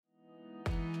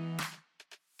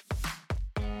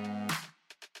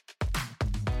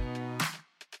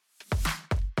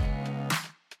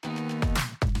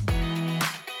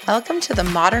Welcome to the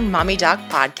Modern Mommy Doc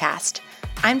Podcast.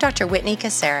 I'm Dr. Whitney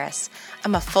Caceres.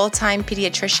 I'm a full-time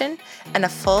pediatrician and a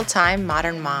full-time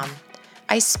modern mom.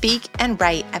 I speak and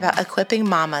write about equipping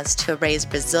mamas to raise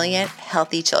resilient,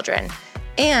 healthy children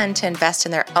and to invest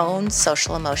in their own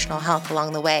social emotional health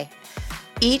along the way.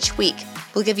 Each week,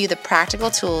 we'll give you the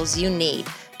practical tools you need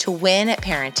to win at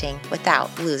parenting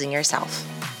without losing yourself.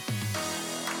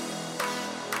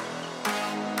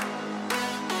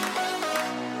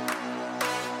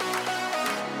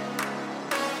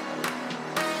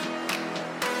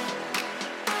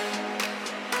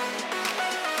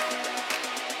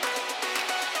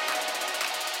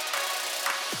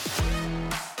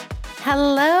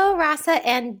 Hello, Rasa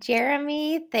and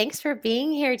Jeremy. Thanks for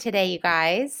being here today, you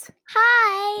guys.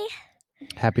 Hi.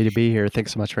 Happy to be here.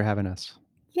 Thanks so much for having us.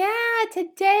 Yeah,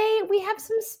 today we have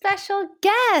some special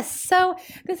guests. So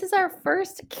this is our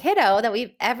first kiddo that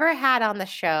we've ever had on the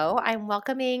show. I'm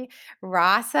welcoming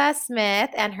Rasa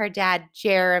Smith and her dad,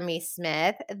 Jeremy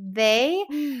Smith. They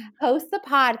host the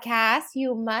podcast,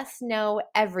 You Must Know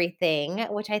Everything,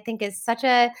 which I think is such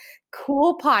a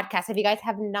cool podcast. If you guys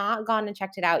have not gone and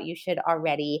checked it out, you should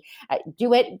already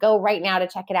do it. Go right now to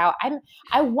check it out.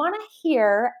 I want to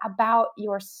hear about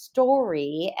your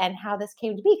story and how this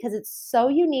came to be, because it's so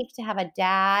unique to have a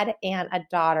dad and a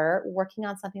daughter working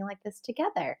on something like this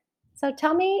together. So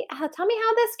tell me how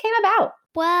this came about.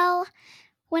 Well,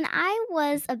 when I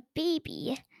was a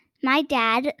baby, my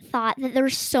dad thought that there were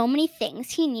so many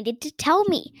things he needed to tell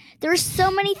me. There were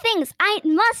so many things. I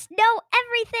must know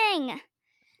everything.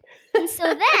 And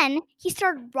so then he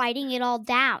started writing it all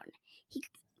down.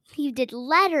 He did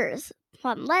letters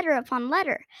upon letter upon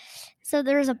letter. So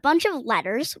there's a bunch of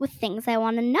letters with things I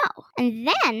want to know. And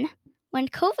then when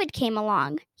COVID came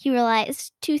along, he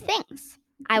realized two things.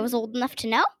 I was old enough to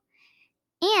know,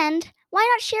 and why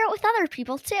not share it with other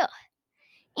people too?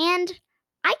 And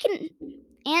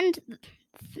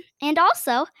and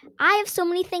also, I have so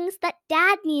many things that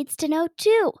Dad needs to know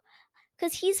too,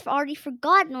 because he's already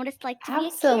forgotten what it's like to be a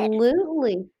kid.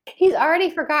 Absolutely. He's already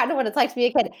forgotten what it's like to be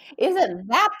a kid. Isn't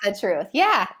that the truth?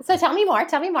 Yeah. So tell me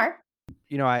more.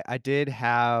 You know, I did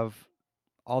have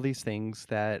all these things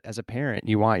that as a parent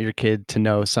you want your kid to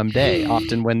know someday,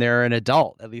 often when they're an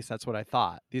adult. At least that's what I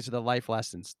thought. These are the life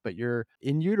lessons, but you're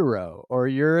in utero, or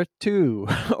you're 2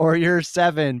 or you're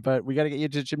 7, but we got to get you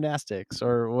to gymnastics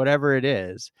or whatever it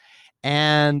is.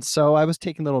 And so I was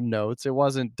taking little notes. It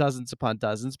wasn't dozens upon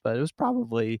dozens, but it was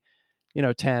probably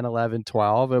 10, 11,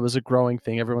 12. It was a growing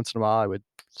thing. Every once in a while I would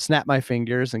snap my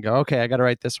fingers and go, okay, I got to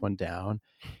write this one down.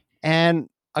 And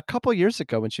a couple years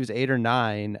ago, when she was 8 or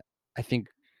 9, I think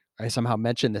I somehow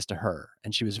mentioned this to her,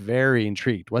 and she was very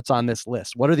intrigued. What's on this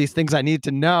list? What are these things I need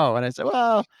to know? And I said,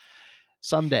 well,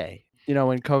 someday.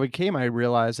 When COVID came, I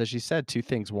realized, as she said, two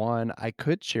things. One, I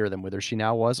could share them with her. She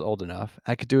now was old enough.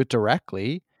 I could do it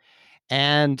directly.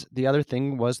 And the other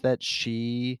thing was that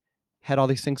she had all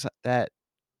these things that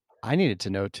I needed to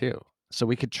know too. So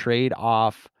we could trade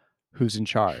off who's in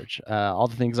charge. All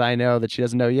the things I know that she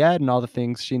doesn't know yet, and all the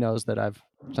things she knows that I've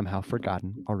somehow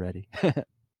forgotten already.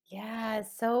 Yeah,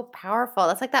 it's so powerful.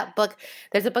 That's like that book.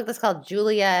 There's a book that's called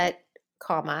Julia,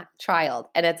 Child,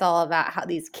 and it's all about how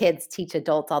these kids teach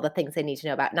adults all the things they need to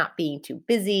know about not being too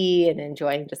busy and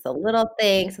enjoying just the little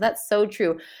things. So that's so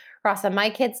true. Rasa, my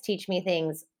kids teach me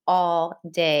things all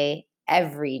day,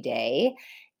 every day.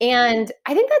 And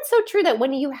I think that's so true that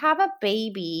when you have a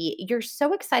baby, you're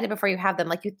so excited before you have them.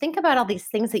 Like, you think about all these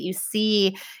things that you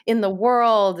see in the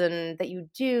world and that you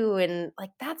do. And like,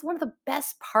 that's one of the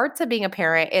best parts of being a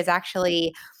parent, is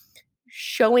actually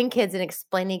showing kids and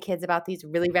explaining kids about these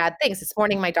really rad things. This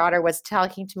morning, my daughter was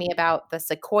talking to me about the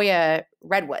sequoia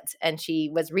redwoods, and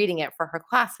she was reading it for her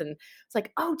class. And it's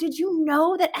like, oh, did you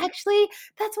know that actually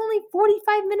that's only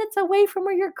 45 minutes away from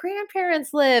where your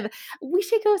grandparents live? We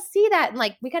should go see that. And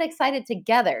like, we got excited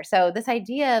together. So this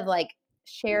idea of like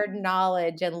shared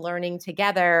knowledge and learning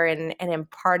together and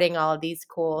imparting all of these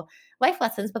cool life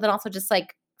lessons, but then also just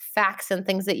like facts and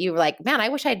things that you were like, man, I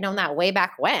wish I'd known that way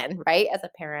back when, right? As a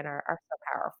parent are so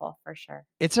powerful, for sure.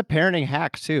 It's a parenting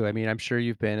hack too. I mean, I'm sure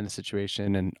you've been in the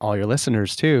situation, and all your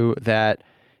listeners too, that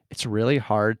it's really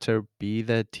hard to be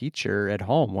the teacher at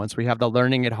home once we have the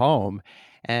learning at home.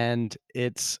 And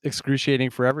it's excruciating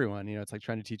for everyone. It's like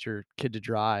trying to teach your kid to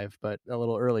drive, but a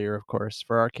little earlier, of course,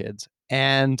 for our kids.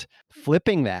 And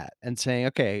flipping that and saying,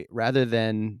 okay, rather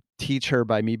than teach her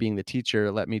by me being the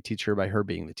teacher, let me teach her by her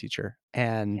being the teacher.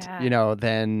 And, Yeah.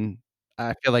 then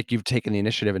I feel like you've taken the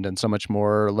initiative and done so much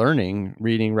more learning,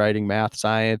 reading, writing, math,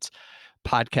 science,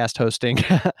 podcast hosting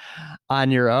on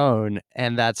your own.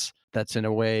 And that's in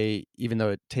a way, even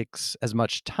though it takes as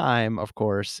much time, of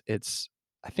course, it's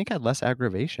I think I had less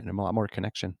aggravation and a lot more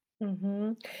connection.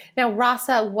 Hmm. Now,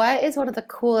 Rasa, what is one of the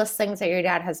coolest things that your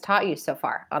dad has taught you so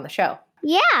far on the show?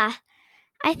 Yeah,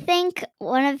 I think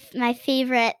one of my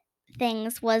favorite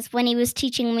things was when he was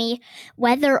teaching me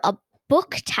whether a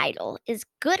book title is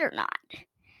good or not.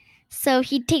 So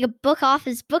he'd take a book off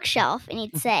his bookshelf and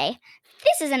he'd say,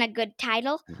 "This isn't a good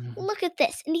title. Look at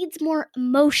this. It needs more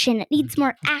emotion. It needs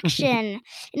more action.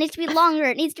 It needs to be longer.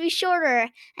 It needs to be shorter."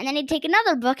 And then he'd take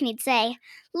another book and he'd say,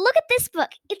 "Look at this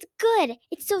book. It's good.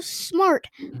 It's so smart.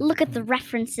 Look at the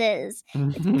references.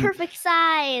 It's perfect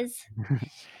size."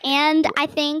 And I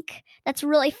think that's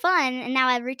really fun. And now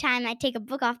every time I take a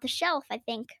book off the shelf,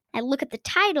 I look at the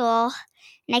title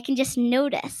and I can just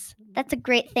notice. That's a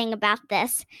great thing about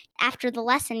this. After the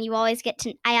lesson,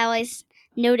 I always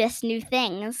notice new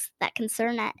things that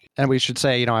concern it. And we should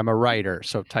say, I'm a writer,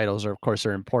 so titles are, of course,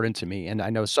 are important to me. And I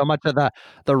know so much of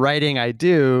the writing I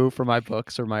do for my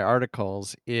books or my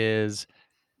articles is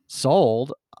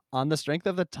sold on the strength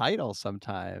of the title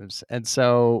sometimes. And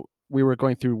so we were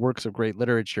going through works of great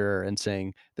literature and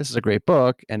saying, this is a great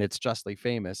book and it's justly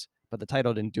famous, but the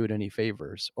title didn't do it any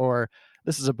favors. Or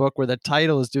this is a book where the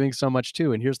title is doing so much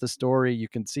too. And here's the story you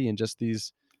can see in just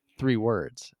these 3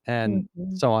 words, and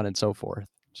Mhm. so on and so forth.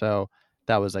 So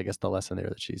that was, I guess, the lesson there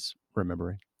that she's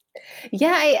remembering.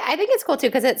 Yeah, I think it's cool too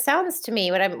because it sounds to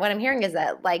me what I'm hearing is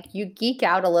that like you geek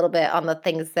out a little bit on the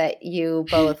things that you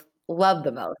both love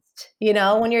the most.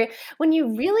 When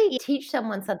you really teach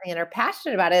someone something and are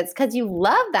passionate about it, it's because you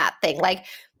love that thing. Like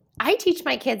I teach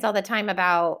my kids all the time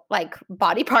about like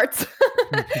body parts.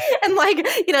 And like,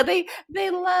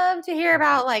 they love to hear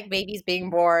about like babies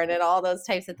being born and all those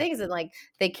types of things. And like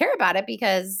they care about it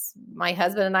because my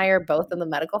husband and I are both in the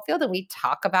medical field and we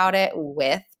talk about it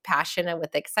with passion and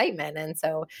with excitement. And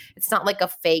so it's not like a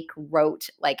fake rote,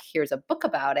 like here's a book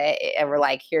about it. And we're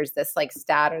like, here's this like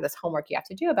stat or this homework you have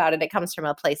to do about it. It comes from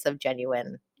a place of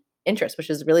genuine interest, which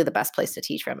is really the best place to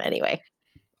teach from anyway.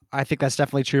 I think that's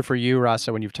definitely true for you,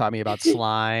 Rasa, when you've taught me about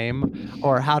slime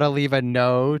or how to leave a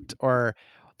note or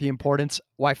the importance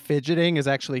why fidgeting is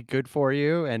actually good for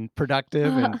you and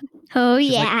productive. And Oh,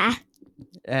 she's like, yeah.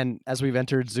 and as we've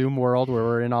entered Zoom world where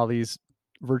we're in all these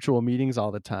virtual meetings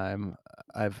all the time,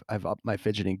 I've upped my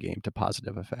fidgeting game to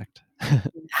positive effect.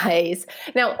 Nice.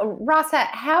 Now, Rasa,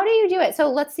 how do you do it? So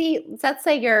let's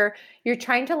say you're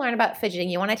trying to learn about fidgeting.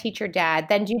 You want to teach your dad.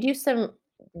 Then do you do some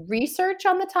research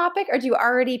on the topic, or do you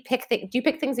already do you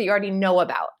pick things that you already know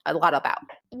about a lot about?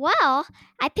 Well,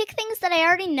 I pick things that I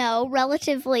already know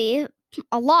relatively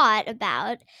a lot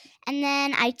about, and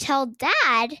then I tell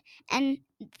Dad, and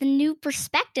the new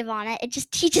perspective on it, it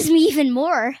just teaches me even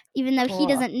more, even though he Cool.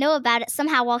 doesn't know about it.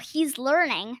 Somehow, while he's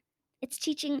learning, it's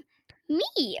teaching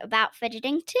me about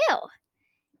fidgeting too.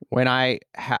 When I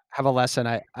have a lesson,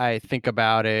 I think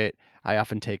about it. I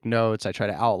often take notes. I try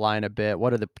to outline a bit.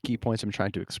 What are the key points I'm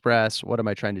trying to express? What am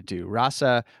I trying to do?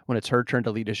 Rasa, when it's her turn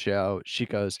to lead a show, she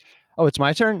goes, "Oh, it's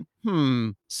my turn.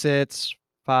 Sits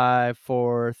 5,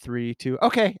 4, 3, 2.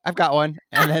 Okay, I've got one."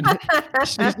 And then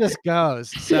she just goes.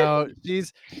 So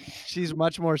she's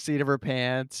much more seat of her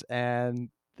pants, and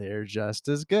they're just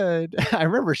as good. I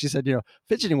remember she said,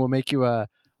 fidgeting will make you a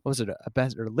what was it, a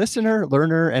better listener,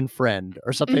 learner, and friend,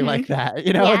 or something like that.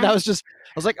 And Yeah. that was just,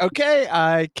 I was like, okay,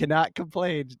 I cannot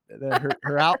complain.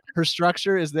 Her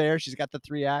structure is there. She's got the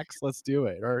 3 acts. Let's do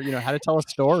it. Or how to tell a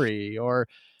story, or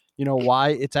why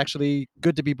it's actually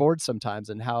good to be bored sometimes,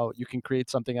 and how you can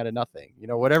create something out of nothing.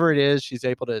 Whatever it is, she's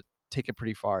able to take it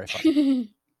pretty far. I find.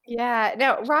 Yeah.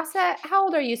 Now, Rasa, how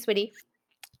old are you, sweetie?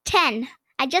 10.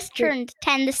 I just turned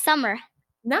 10 this summer.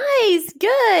 Nice.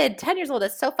 Good. 10 years old.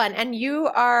 That's so fun. And you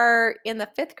are in the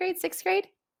 5th grade, 6th grade?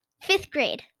 5th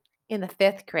grade. In the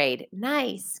 5th grade.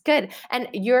 Nice. Good. And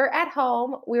you're at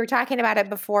home. We were talking about it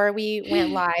before we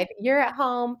went live. You're at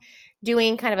home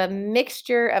doing kind of a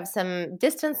mixture of some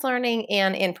distance learning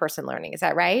and in-person learning. Is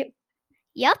that right?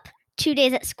 Yup. 2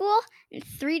 days at school and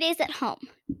 3 days at home.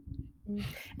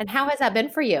 And how has that been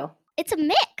for you? It's a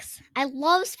mix. I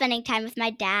love spending time with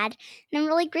my dad, and I'm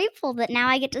really grateful that now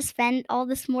I get to spend all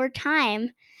this more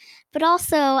time. But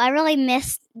also, I really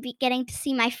miss getting to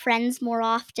see my friends more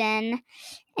often,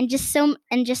 I'm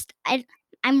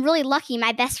really lucky.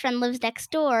 My best friend lives next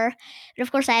door, but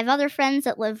of course, I have other friends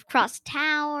that live across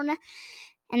town,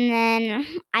 and then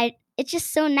it's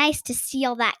just so nice to see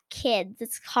all that kids.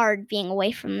 It's hard being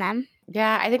away from them.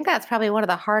 Yeah, I think that's probably one of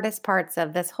the hardest parts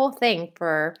of this whole thing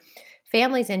for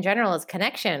families in general is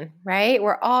connection, right?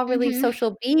 We're all really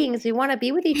social beings. We want to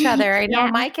be with each other. I know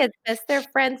Yeah. my kids miss their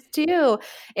friends too,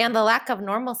 and the lack of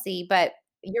normalcy. But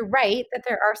you're right that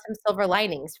there are some silver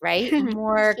linings, right?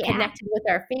 More Yeah. connected with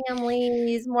our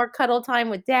families, more cuddle time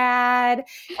with dad,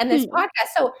 and this podcast.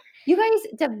 So you guys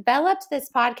developed this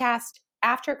podcast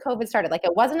after COVID started. Like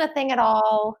it wasn't a thing at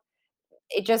all.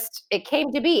 It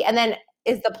came to be. And then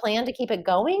is the plan to keep it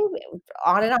going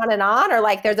on and on and on? Or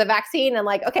like there's a vaccine and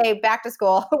like, okay, back to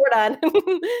school. We're done.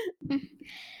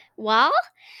 Well,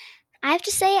 I have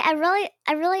to say I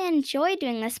really enjoy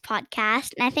doing this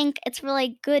podcast, and I think it's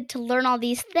really good to learn all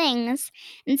these things.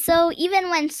 And so even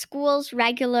when school's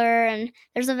regular and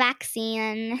there's a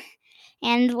vaccine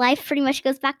and life pretty much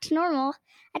goes back to normal,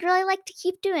 I'd really like to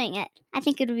keep doing it. I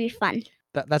think it would be fun.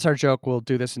 That's our joke. We'll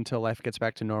do this until life gets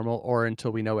back to normal or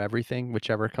until we know everything,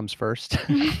 whichever comes first.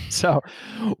 So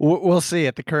we'll see.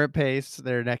 At the current pace,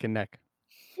 they're neck and neck.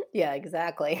 Yeah,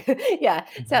 exactly. Yeah.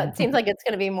 So it seems like it's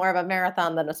going to be more of a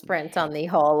marathon than a sprint on the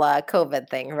whole COVID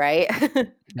thing, right?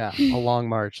 Yeah, a long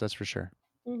march, that's for sure.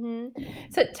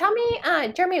 So tell me,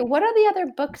 Jeremy, what are the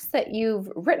other books that you've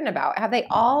written about? Have they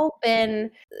all been,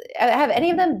 have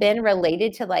any of them been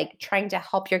related to like trying to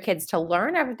help your kids to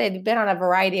learn, or have they been on a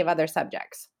variety of other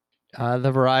subjects?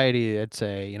 The variety, I'd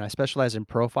say, I specialize in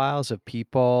profiles of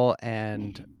people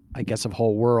and I guess of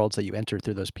whole worlds that you enter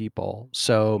through those people.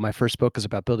 So my first book is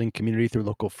about building community through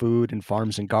local food and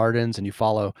farms and gardens, and you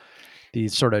follow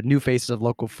these sort of new faces of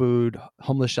local food,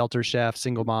 homeless shelter chefs,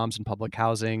 single moms in public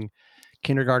housing,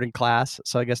 kindergarten class.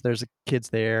 So I guess there's kids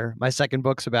there. My second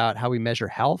book's about how we measure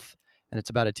health, and it's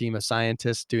about a team of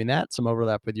scientists doing that. Some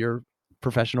overlap with your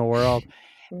professional world.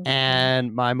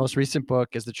 And my most recent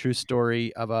book is the true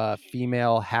story of a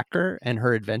female hacker and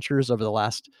her adventures over the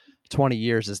last 20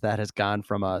 years as that has gone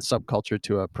from a subculture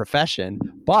to a profession.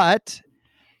 But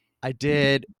I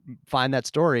did find that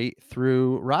story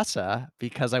through Rasa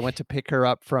because I went to pick her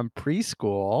up from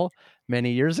preschool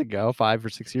many years ago, 5 or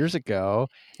 6 years ago,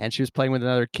 and she was playing with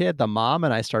another kid. The mom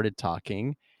and I started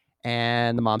talking,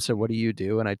 and the mom said, "What do you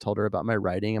do?" And I told her about my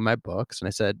writing and my books, and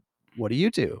I said, "What do you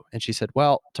do?" And she said,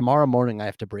 "Well, tomorrow morning I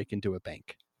have to break into a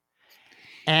bank."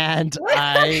 And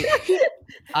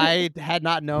I had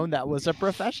not known that was a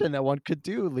profession that one could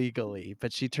do legally,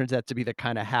 but she turns out to be the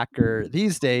kind of hacker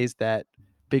these days that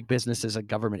big businesses and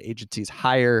government agencies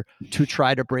hire to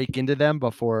try to break into them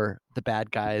before the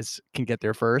bad guys can get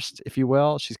there first, if you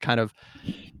will. She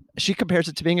compares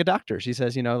it to being a doctor. She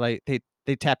says, like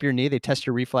they tap your knee, they test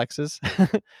your reflexes.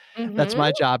 That's Mm-hmm.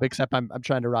 my job, except I'm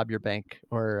trying to rob your bank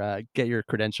or get your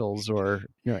credentials or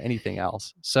anything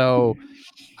else. So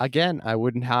again, I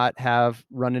would not have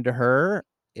run into her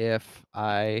if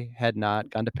I had not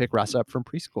gone to pick Russ up from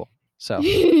preschool. So don't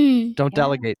Yeah.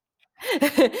 delegate.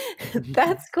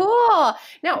 That's cool.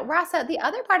 Now, Rasa, the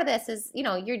other part of this is,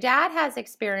 your dad has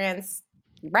experience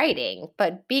writing,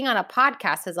 but being on a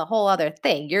podcast is a whole other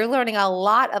thing. You're learning a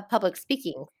lot of public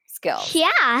speaking skills.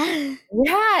 Yeah.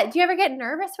 Yeah. Do you ever get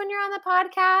nervous when you're on the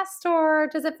podcast, or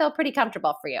does it feel pretty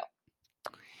comfortable for you?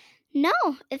 No,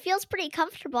 it feels pretty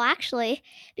comfortable actually,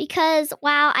 because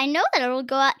while I know that it will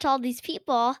go out to all these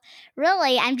people,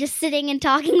 really I'm just sitting and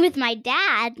talking with my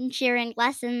dad and sharing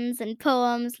lessons and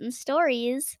poems and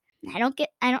stories.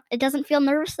 It doesn't feel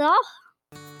nervous at all.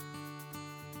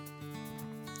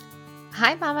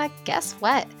 Hi, Mama. Guess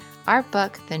what? Our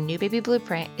book, The New Baby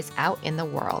Blueprint, is out in the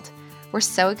world. We're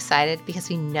so excited because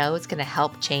we know it's going to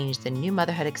help change the new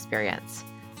motherhood experience.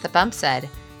 The Bump said,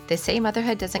 "They say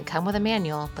motherhood doesn't come with a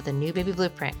manual, but the New Baby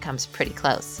Blueprint comes pretty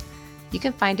close." You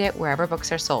can find it wherever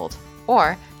books are sold,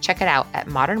 or check it out at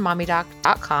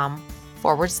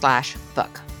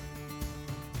modernmommydoc.com/book.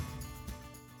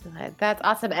 That's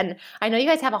awesome. And I know you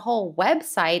guys have a whole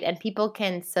website and people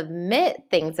can submit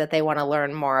things that they want to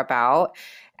learn more about.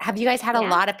 Have you guys had a Yeah.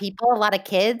 lot of people, a lot of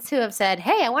kids who have said,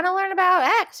 "Hey, I want to learn about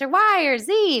X or Y or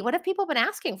Z"? What have people been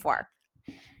asking for?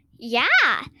 Yeah.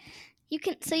 You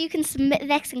can submit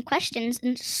vexing questions,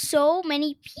 and so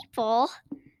many people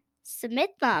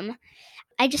submit them.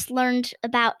 I just learned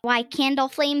about why candle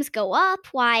flames go up,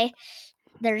 why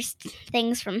there's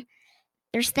things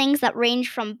that range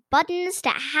from buttons to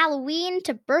Halloween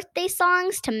to birthday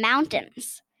songs to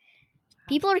mountains.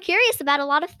 People are curious about a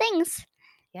lot of things.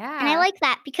 Yeah. And I like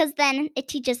that because then it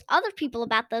teaches other people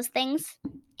about those things,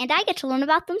 and I get to learn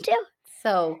about them too.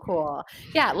 So cool.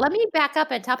 Yeah, let me back up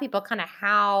and tell people kind of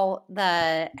how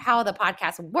the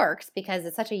podcast works, because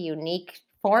it's such a unique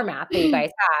format that you guys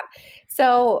have.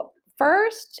 So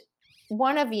first,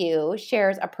 one of you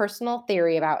shares a personal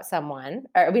theory about someone,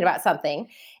 or about something,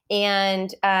 and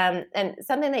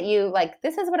something that you like.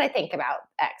 This is what I think about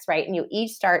X, right? And you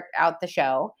each start out the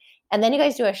show, And then you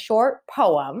guys do a short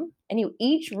poem and you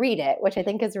each read it, which I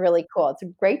think is really cool. It's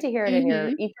great to hear it in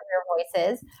Mhm. each of your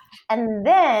voices. And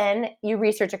then you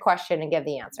research a question and give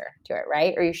the answer to it,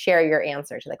 right? Or you share your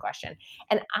answer to the question.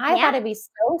 And I Yeah. thought it'd be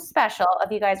so special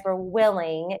if you guys were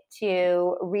willing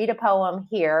to read a poem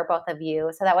here, both of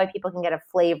you, so that way people can get a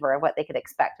flavor of what they could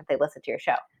expect if they listen to your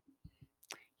show.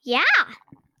 Yeah.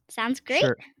 Sounds great.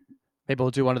 Sure. Maybe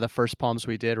we'll do one of the first poems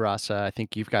we did, Rasa. I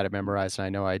think you've got it memorized, and I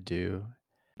know I do.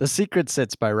 The Secret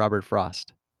Sits by Robert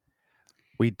Frost.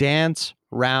 We dance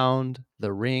round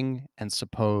the ring and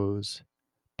suppose,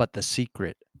 but the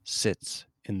secret sits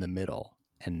in the middle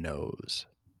and knows.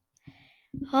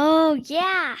 Oh,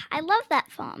 yeah. I love that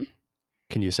poem.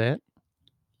 Can you say it?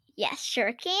 Yes,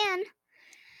 sure can.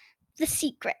 The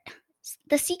Secret.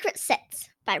 The Secret Sits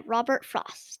by Robert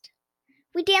Frost.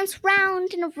 We dance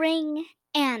round in a ring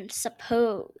and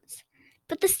suppose,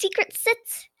 but the secret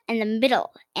sits in the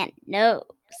middle and knows.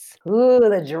 Ooh,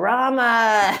 the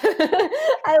drama.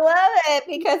 I love it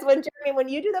because when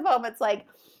you do the poem, it's like,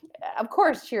 of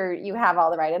course you have all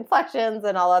the right inflections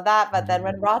and all of that, but then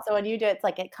when you do it, it's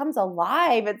like it comes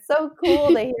alive. It's so cool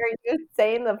to hear you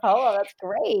saying the poem. That's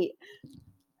great.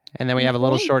 And then we have a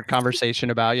little short conversation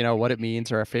about, what it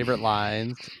means or our favorite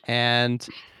lines. And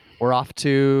we're off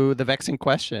to the vexing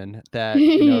question that,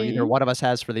 either one of us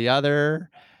has for the other.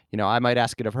 I might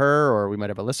ask it of her, or we might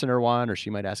have a listener one, or she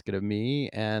might ask it of me.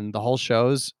 And the whole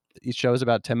each show is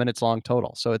about 10 minutes long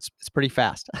total. So it's pretty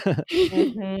fast. Yeah,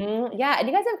 and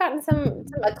you guys have gotten some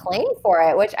acclaim for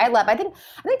it, which I love. I think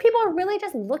people are really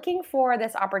just looking for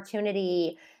this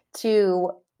opportunity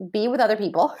to be with other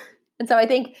people. And so I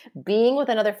think being with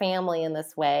another family in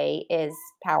this way is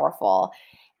powerful.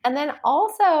 And then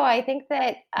also, I think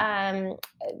that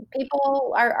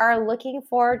people are looking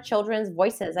for children's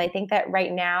voices. I think that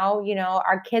right now,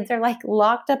 our kids are like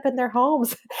locked up in their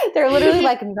homes. They're literally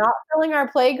like not filling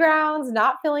our playgrounds,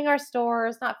 not filling our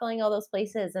stores, not filling all those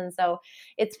places. And so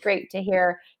it's great to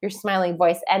hear your smiling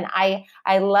voice. And I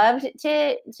loved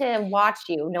to watch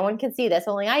you. No one can see this,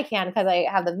 only I can because I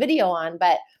have the video on,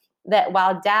 but that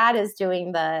while Dad is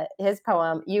doing his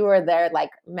poem, you were there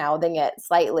like mouthing it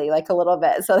slightly, like a little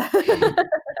bit. So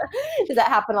does that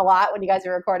happen a lot when you guys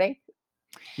are recording?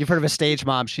 You've heard of a stage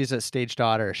mom. She's a stage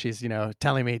daughter. She's,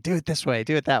 telling me, do it this way,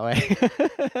 do it that way.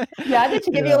 Yeah, did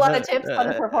she give you a lot of tips on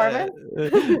the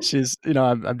performance? She's,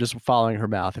 I'm just following her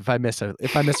mouth. If I miss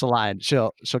a line,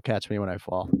 she'll catch me when I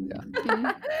fall.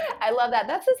 Yeah. I love that.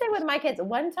 That's the same with my kids.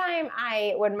 One time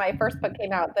when my first book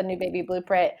came out, The New Baby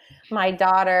Blueprint, my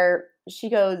daughter, she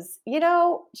goes, is this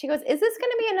going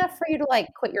to be enough for you to like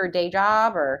quit your day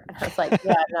job? Or I was like,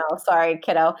 yeah, no, sorry,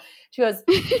 kiddo. She goes,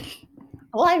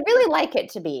 well, I really like it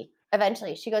to be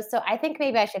eventually. She goes, so I think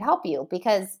maybe I should help you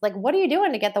because like, what are you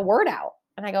doing to get the word out?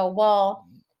 And I go, well,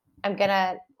 I'm going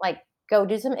to like go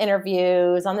do some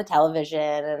interviews on the television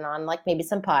and on like maybe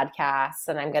some podcasts.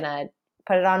 And I'm going to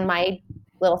put it on my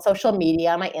little social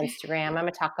media, on my Instagram. I'm going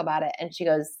to talk about it. And she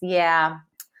goes, yeah,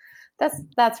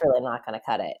 that's really not going to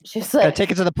cut it. She's like,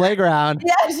 take it to the playground.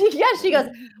 Yeah. She goes,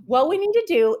 what we need to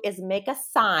do is make a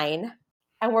sign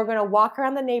and we're going to walk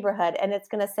around the neighborhood and it's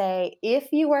going to say,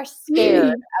 if you are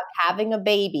scared of having a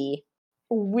baby,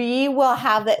 we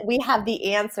have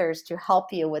the answers to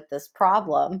help you with this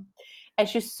problem. And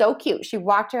she's so cute. She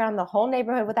walked around the whole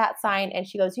neighborhood with that sign and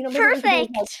she goes, maybe Perfect.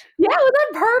 Yeah, was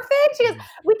that perfect? She goes,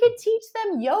 we could teach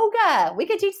them yoga. We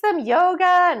could teach them yoga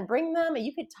and bring them and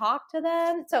you could talk to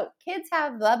them. So kids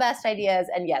have the best ideas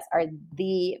and yes, are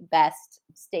the best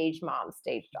stage moms,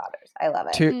 stage daughters. I love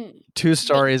it. Two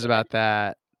stories about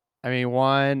that. I mean,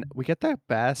 one, we get the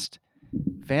best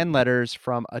fan letters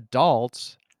from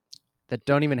adults that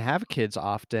don't even have kids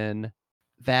often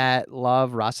that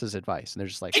love Rasa's advice. And they're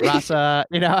just like, Rasa,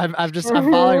 I'm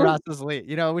following Rasa's lead,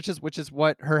 which is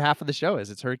what her half of the show is.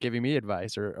 It's her giving me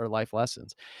advice or life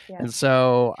lessons. Yeah. And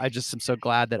so I just am so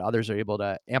glad that others are able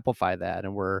to amplify that.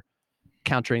 And we're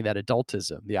countering that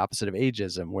adultism, the opposite of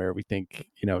ageism, where we think,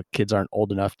 kids aren't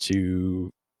old enough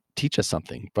to teach us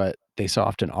something, but they so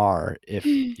often are if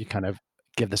you kind of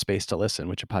give the space to listen,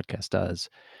 which a podcast does.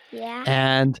 Yeah.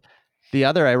 And the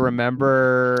other, I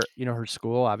remember, her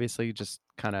school obviously just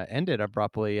kind of ended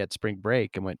abruptly at spring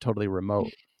break and went totally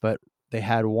remote. But they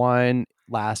had one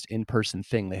last in-person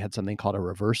thing. They had something called a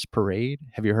reverse parade.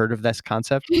 Have you heard of this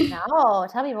concept? No,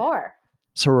 tell me more.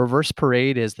 So reverse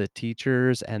parade is the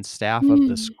teachers and staff of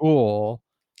the school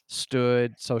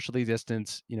stood socially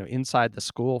distanced, inside the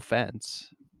school fence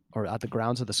or at the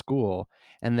grounds of the school.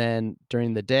 And then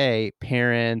during the day,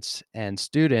 parents and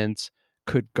students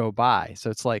could go by. So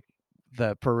it's like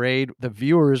the parade, the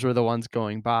viewers were the ones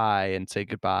going by and say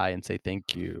goodbye and say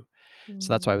thank you. So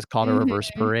that's why it was called a reverse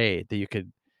Mhm. parade, that you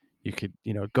could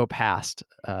go past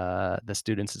the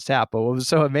students and staff. But what was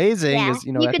so amazing Yeah, is,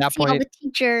 you at could that see all point, the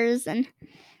teachers and the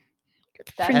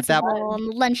That's at that principal fun.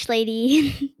 and the lunch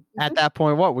lady. at that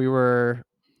point, what, we were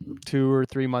 2 or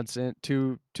 3 months in,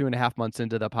 2.5 months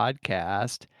into the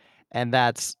podcast. And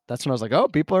that's when I was like, oh,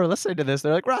 people are listening to this.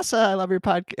 They're like, Rasa, I love your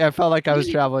podcast. I felt like I was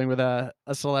traveling with a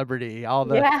celebrity.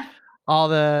 Yeah. All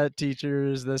the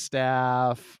teachers, the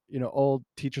staff, old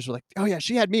teachers were like, oh yeah,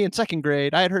 she had me in second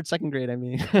grade. I had her in second grade, I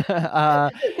mean. They're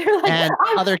like, And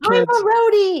other I'm kids, a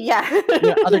roadie.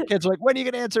 Yeah. other kids were like, when are you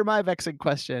going to answer my vexing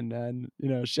question?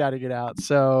 And, shouting it out.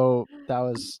 So that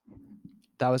was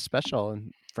special.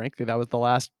 And frankly, that was the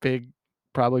last big,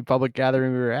 probably public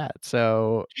gathering we were at.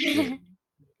 So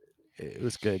it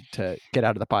was good to get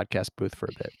out of the podcast booth for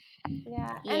a bit.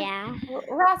 Yeah. And Yeah.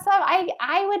 Rasa,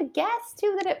 I would guess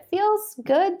too that it feels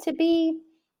good to be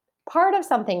part of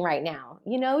something right now,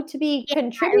 to be Yeah, it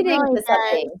contributing really to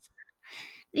something. does.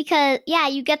 Because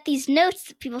you get these notes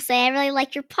that people say, I really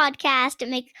like your podcast.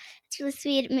 It's really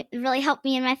sweet. It really helped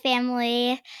me and my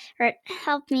family, or it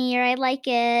helped me, or I like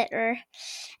it,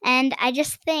 and I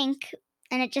just think,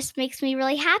 and it just makes me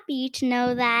really happy to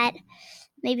know that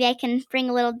maybe I can bring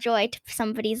a little joy to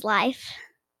somebody's life.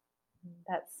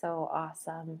 That's so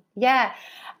awesome. Yeah.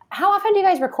 How often do you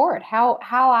guys record? How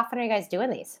often are you guys doing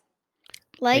these?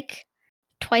 Like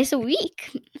twice a week.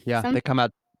 Yeah, Some they come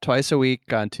out twice a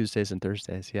week on Tuesdays and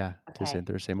Thursdays. Yeah, Tuesday Okay. and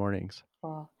Thursday mornings.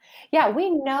 Cool. Yeah, we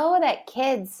know that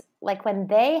kids, like when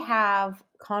they have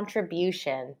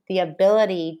contribution, the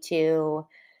ability to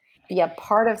be a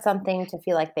part of something, to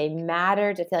feel like they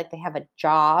matter, to feel like they have a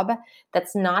job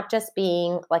that's not just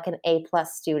being like an A+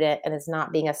 student and is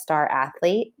not being a star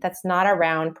athlete, that's not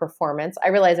around performance. I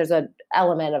realize there's an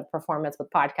element of performance with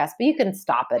podcasts, but you can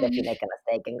stop it if you make a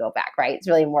mistake and go back, right? It's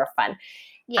really more fun.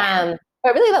 yeah.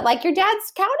 But really, that like your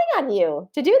dad's counting on you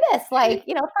to do this, like,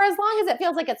 for as long as it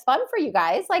feels like it's fun for you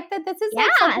guys, like that this is like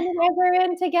Yeah. something you guys are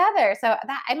in together. So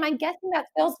that I'm guessing that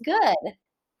feels good.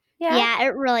 Yeah. Yeah,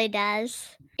 it really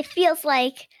does. It feels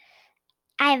like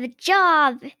I have a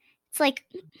job. It's like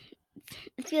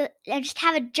I just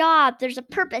have a job. There's a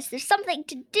purpose. There's something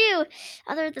to do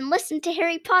other than listen to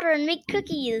Harry Potter and make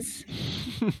cookies.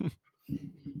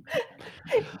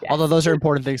 Although those are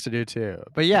important things to do too.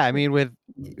 But yeah, I mean, with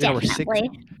Definitely.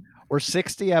 we're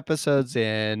 60 episodes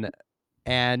in,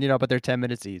 and but they're 10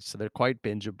 minutes each, so they're quite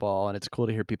bingeable. And it's cool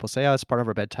to hear people say, oh, it's part of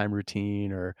our bedtime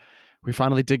routine, or we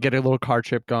finally did get a little car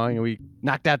trip going and we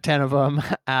knocked out 10 of them.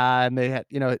 And they had,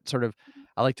 it sort of,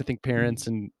 I like to think parents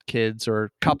and kids,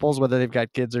 or couples, whether they've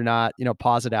got kids or not,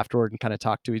 pause it afterward and kind of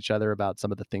talk to each other about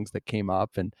some of the things that came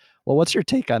up. And, well, what's your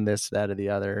take on this, that, or the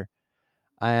other?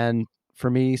 And for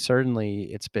me,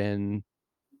 certainly it's been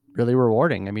really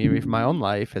rewarding. I mean, my own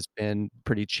life has been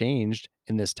pretty changed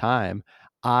in this time.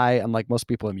 I, unlike most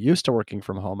people, am used to working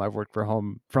from home. I've worked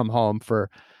from home for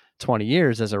 20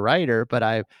 years as a writer, but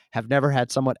I have never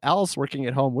had someone else working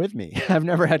at home with me. I've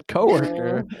never had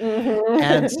coworker.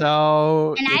 And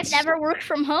so And I've never worked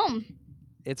from home.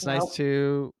 it's Nope.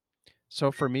 nice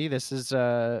so for me, this is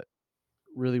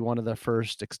really one of the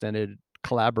first extended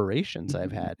collaborations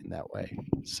I've had in that way.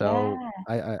 So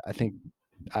I think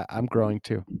I'm growing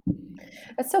too.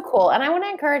 It's so cool. And I want to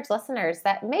encourage listeners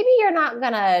that maybe you're not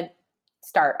going to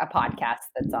start a podcast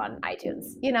that's on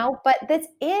iTunes, but this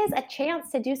is a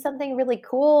chance to do something really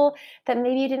cool that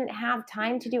maybe you didn't have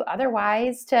time to do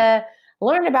otherwise, to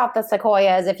learn about the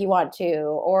sequoias if you want to,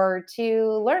 or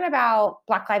to learn about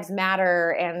Black Lives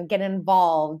Matter and get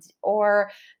involved, or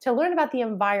to learn about the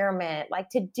environment, like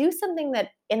to do something that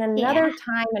in another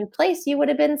time and place you would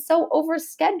have been so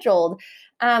overscheduled,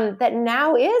 that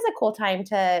now is a cool time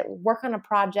to work on a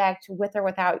project with or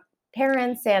without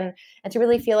parents, and to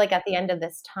really feel like at the end of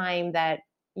this time that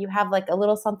you have like a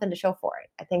little something to show for it.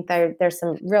 I think there's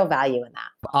some real value in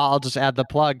that. I'll just add the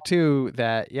plug too,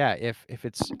 that if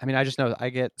it's, I mean, I just know I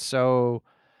get so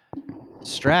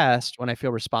stressed when I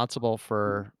feel responsible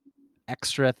for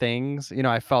extra things.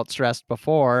 I felt stressed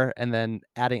before, and then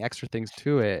adding extra things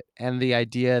to it, and the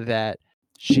idea that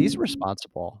she's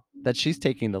responsible, that she's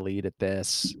taking the lead at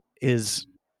this, is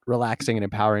relaxing and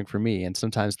empowering for me. And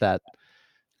sometimes that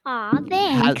Aw,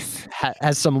 thanks.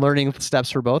 has some learning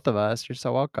steps for both of us. You're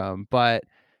so welcome. But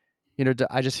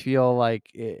I just feel like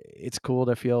it's cool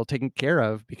to feel taken care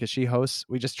of, because she hosts.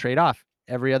 We just trade off.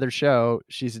 Every other show,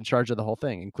 she's in charge of the whole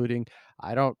thing, including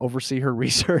I don't oversee her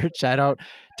research. I don't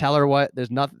tell her what.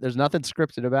 There's nothing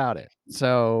scripted about it.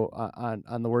 So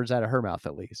on the words out of her mouth,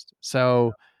 at least.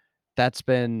 So that's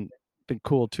been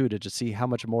cool too, to just see how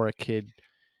much more a kid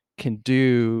can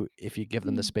do if you give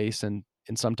them the space and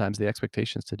sometimes the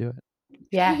expectations to do it.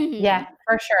 Yeah,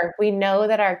 for sure. We know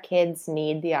that our kids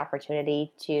need the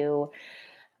opportunity to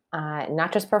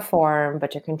not just perform,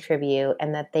 but to contribute,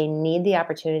 and that they need the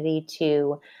opportunity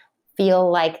to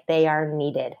feel like they are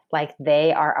needed, like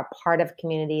they are a part of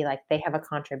community, like they have a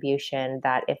contribution,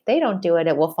 that if they don't do it,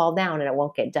 it will fall down and it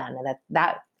won't get done. And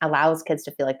that allows kids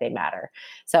to feel like they matter.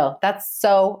 So that's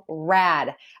so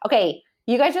rad. Okay,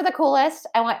 you guys are the coolest.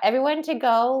 I want everyone to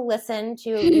go listen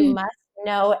to You Must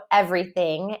Know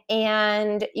Everything.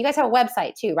 And you guys have a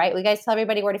website too, right? We guys tell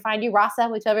everybody where to find you. Rasa,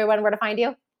 we tell everyone where to find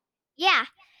you. Yeah.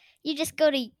 You just go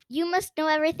to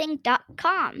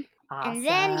youmustknoweverything.com. Awesome. And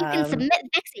then you can submit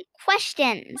Vexy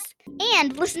questions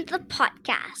and listen to the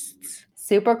podcasts.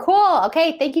 Super cool.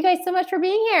 Okay, thank you guys so much for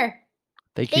being here.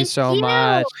 Thank you so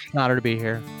much. It's an honor to be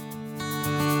here.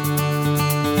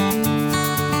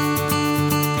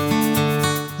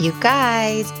 You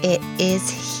guys, it is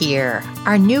here.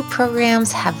 Our new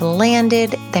programs have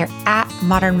landed. They're at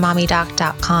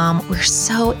modernmommydoc.com. We're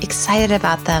so excited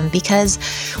about them because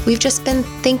we've just been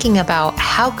thinking about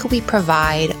how could we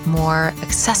provide more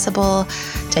accessible,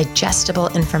 digestible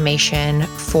information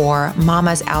for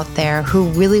mamas out there who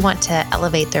really want to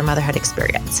elevate their motherhood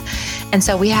experience. And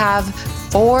so we have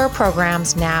 4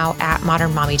 programs now at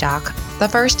Modern Mommy Doc. The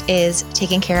first is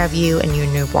Taking Care of You and Your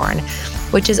Newborn,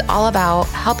 which is all about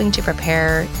helping to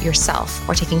prepare yourself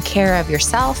or taking care of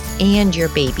yourself and your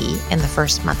baby in the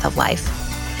first month of life.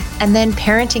 And then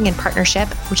Parenting in Partnership,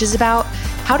 which is about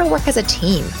how to work as a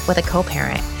team with a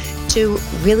co-parent to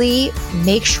really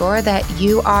make sure that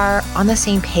you are on the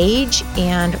same page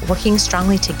and working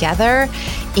strongly together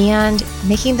and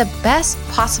making the best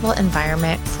possible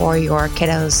environment for your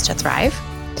kiddos to thrive.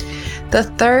 The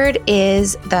third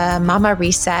is the Mama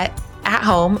Reset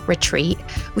at-home retreat,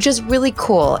 which is really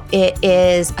cool. It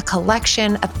is a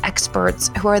collection of experts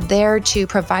who are there to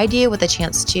provide you with a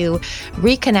chance to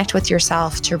reconnect with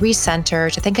yourself, to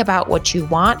recenter, to think about what you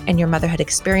want in your motherhood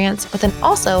experience, but then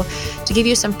also to give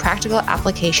you some practical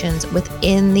applications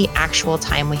within the actual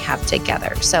time we have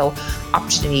together. So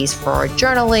opportunities for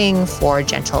journaling, for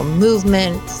gentle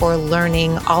movement, for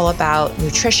learning all about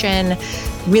nutrition,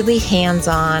 really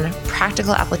hands-on,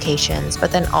 practical applications,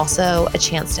 but then also a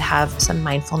chance to have some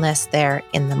mindfulness there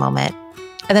in the moment.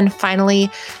 And then finally,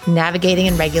 navigating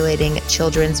and regulating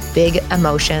children's big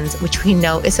emotions, which we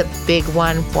know is a big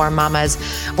one for mamas.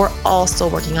 We're all still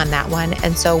working on that one.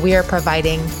 And so we are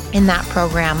providing in that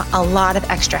program a lot of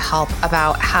extra help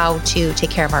about how to take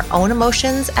care of our own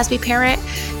emotions as we parent,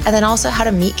 and then also how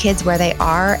to meet kids where they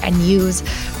are and use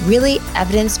really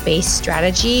evidence-based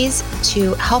strategies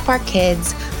to help our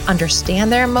kids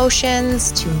understand their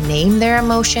emotions, to name their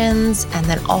emotions, and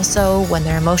then also when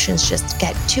their emotions just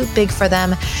get too big for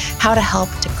them, how to help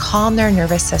to calm their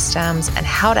nervous systems and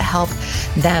how to help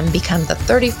them become the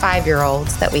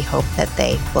 35-year-olds that we hope that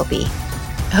they will be.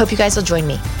 I hope you guys will join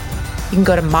me. You can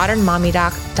go to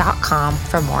modernmommydoc.com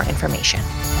for more information.